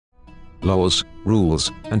Laws,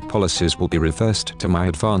 rules, and policies will be reversed to my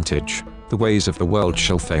advantage. The ways of the world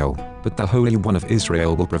shall fail, but the Holy One of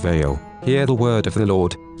Israel will prevail. Hear the word of the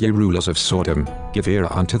Lord, ye rulers of Sodom. Give ear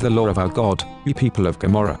unto the law of our God, ye people of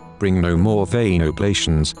Gomorrah. Bring no more vain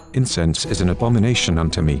oblations. Incense is an abomination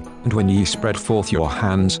unto me. And when ye spread forth your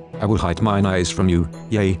hands, I will hide mine eyes from you.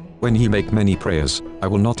 Yea, when ye make many prayers, I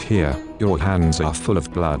will not hear. Your hands are full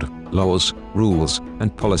of blood. Laws, rules,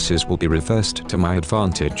 and policies will be reversed to my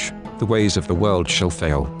advantage. The ways of the world shall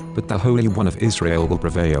fail, but the Holy One of Israel will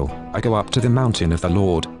prevail. I go up to the mountain of the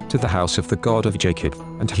Lord, to the house of the God of Jacob,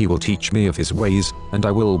 and he will teach me of his ways, and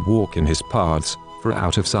I will walk in his paths. For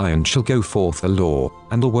out of Zion shall go forth the law,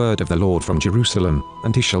 and the word of the Lord from Jerusalem,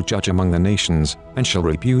 and he shall judge among the nations, and shall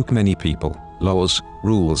rebuke many people. Laws,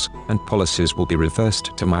 rules, and policies will be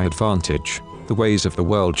reversed to my advantage. The ways of the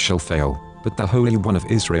world shall fail, but the Holy One of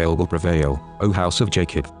Israel will prevail. O house of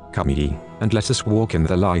Jacob, come ye, and let us walk in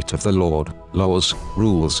the light of the Lord. Laws,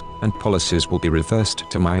 rules, and policies will be reversed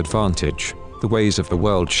to my advantage. The ways of the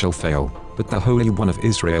world shall fail, but the Holy One of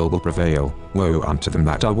Israel will prevail. Woe unto them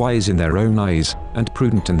that are wise in their own eyes, and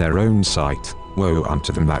prudent in their own sight. Woe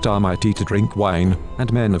unto them that are mighty to drink wine,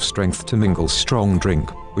 and men of strength to mingle strong drink,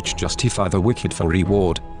 which justify the wicked for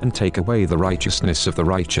reward, and take away the righteousness of the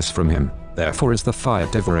righteous from him. Therefore as the fire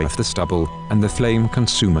devoureth the stubble, and the flame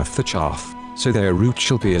consumeth the chaff, so their root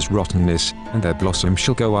shall be as rottenness, and their blossom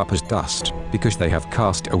shall go up as dust, because they have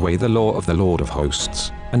cast away the law of the Lord of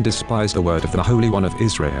hosts, and despised the word of the Holy One of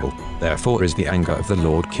Israel. Therefore is the anger of the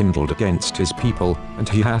Lord kindled against his people, and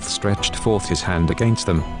he hath stretched forth his hand against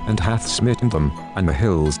them, and hath smitten them, and the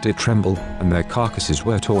hills did tremble, and their carcasses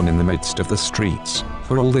were torn in the midst of the streets.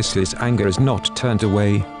 For all this his anger is not turned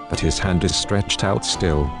away, but his hand is stretched out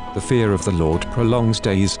still. The fear of the Lord prolongs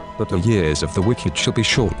days, but the years of the wicked shall be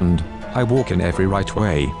shortened. I walk in every right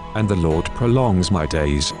way, and the Lord prolongs my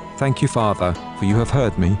days. Thank you, Father, for you have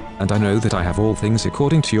heard me, and I know that I have all things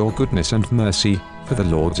according to your goodness and mercy. For the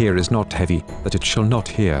Lord's ear is not heavy, that it shall not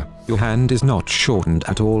hear. Your hand is not shortened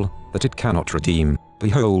at all, that it cannot redeem.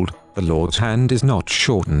 Behold, the Lord's hand is not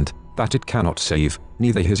shortened, that it cannot save,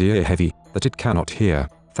 neither his ear heavy, that it cannot hear.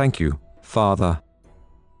 Thank you, Father.